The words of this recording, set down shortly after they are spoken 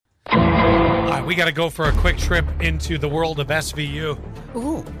We got to go for a quick trip into the world of SVU.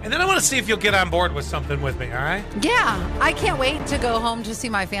 Ooh. And then I want to see if you'll get on board with something with me, all right? Yeah, I can't wait to go home to see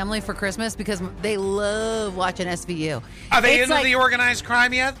my family for Christmas because they love watching SVU. Are they It's into the organized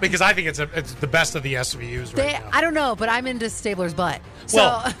crime yet? Because I think it's the best of the SVUs right now. I don't know, but I'm into Stabler's butt. So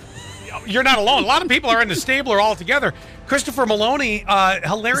Well, you're not alone. A lot of people are into Stabler altogether. Christopher Maloney,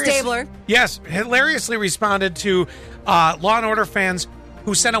 hilariously responded to Law and Order fans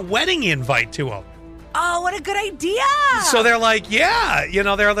who sent a wedding invite to him. oh, what a good idea. So they're like, yeah,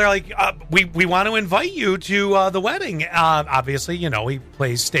 they're like, we want to invite you to the wedding. Obviously, he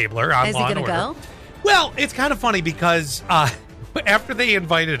plays Stabler on Is Law he and going to Order. go? Well, it's kind of funny because after they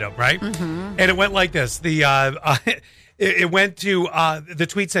invited him, right? Mm-hmm. And it went like this. It went to, the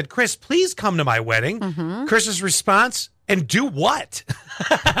tweet said, Chris, please come to my wedding. Mm-hmm. Chris's response, and do what?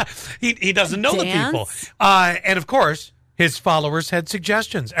 he doesn't know the people. Dance? And of course, his followers had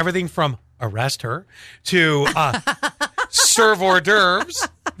suggestions. Everything from arrest her to serve hors d'oeuvres.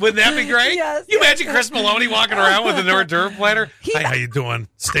 Wouldn't that be great? Yes, you yes, imagine Chris Maloney walking around with an hors d'oeuvre platter? Hi, how you doing?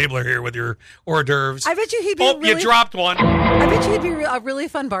 Stabler here with your hors d'oeuvres. I bet you he'd be you dropped one. I bet you he'd be a really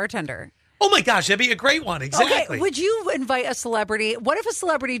fun bartender. Oh my gosh, that'd be a great one. Exactly. Okay, would you invite a celebrity? What if a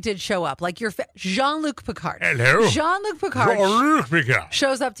celebrity did show up, like your Jean-Luc Picard? Hello. Jean-Luc Picard Jean-Luc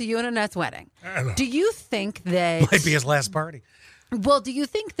shows up to you and Annette's wedding. Hello. Do you think that? Might be his last party. Well, do you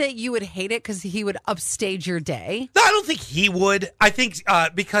think that you would hate it because he would upstage your day? No, I don't think he would. I think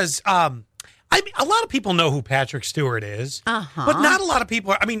because a lot of people know who Patrick Stewart is, but not a lot of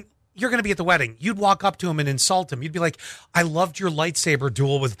people. You're going to be at the wedding. You'd walk up to him and insult him. You'd be like, I loved your lightsaber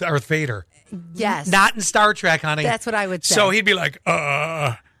duel with Darth Vader. Yes. Not in Star Trek, honey. That's what I would say. So he'd be like,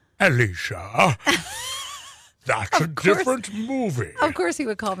 Alicia, that's a different movie. Of course he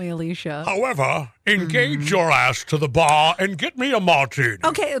would call me Alicia. However, engage your ass to the bar and get me a martini.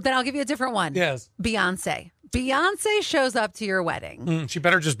 Okay, then I'll give you a different one. Yes. Beyonce. Beyonce shows up to your wedding. She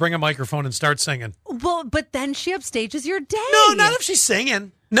better just bring a microphone and start singing. Well, but then she upstages your day. No, not if she's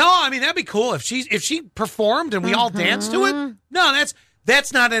singing. No, that'd be cool if she performed and we all danced to it. No,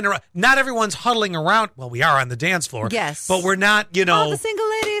 that's not not everyone's huddling around. Well, we are on the dance floor. Yes, but we're not. All the single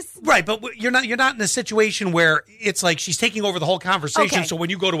ladies, right? But you're not in a situation where it's like she's taking over the whole conversation. Okay. So when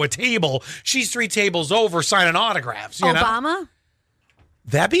you go to a table, she's 3 tables over signing autographs. You know? Obama.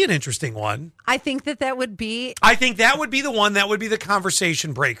 That'd be an interesting one. I think that would be. I think that would be the one that would be the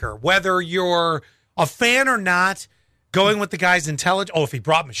conversation breaker, whether you're a fan or not. Going with the guy's intelligence. Oh, if he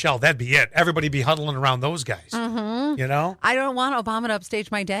brought Michelle, that'd be it. Everybody be huddling around those guys. Mm-hmm. I don't want Obama to upstage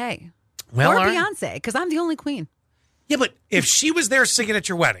my day. Well, or Beyonce, because I'm the only queen. Yeah, but if she was there singing at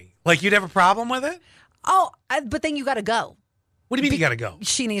your wedding, like you'd have a problem with it? Oh, but then you got to go. What do you mean you got to go?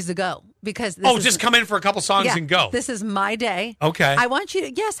 She needs to go because. Just come in for a couple songs and go. This is my day. Okay. I want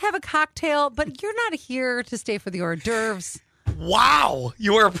you to have a cocktail, but you're not here to stay for the hors d'oeuvres. Wow,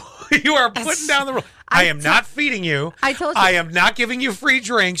 you are putting down the rule. I am not feeding you. I told you. I am not giving you free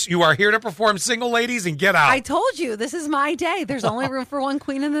drinks. You are here to perform Single Ladies and get out. I told you this is my day. There's only room for one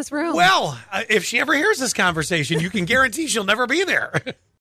queen in this room. Well, if she ever hears this conversation, you can guarantee she'll never be there.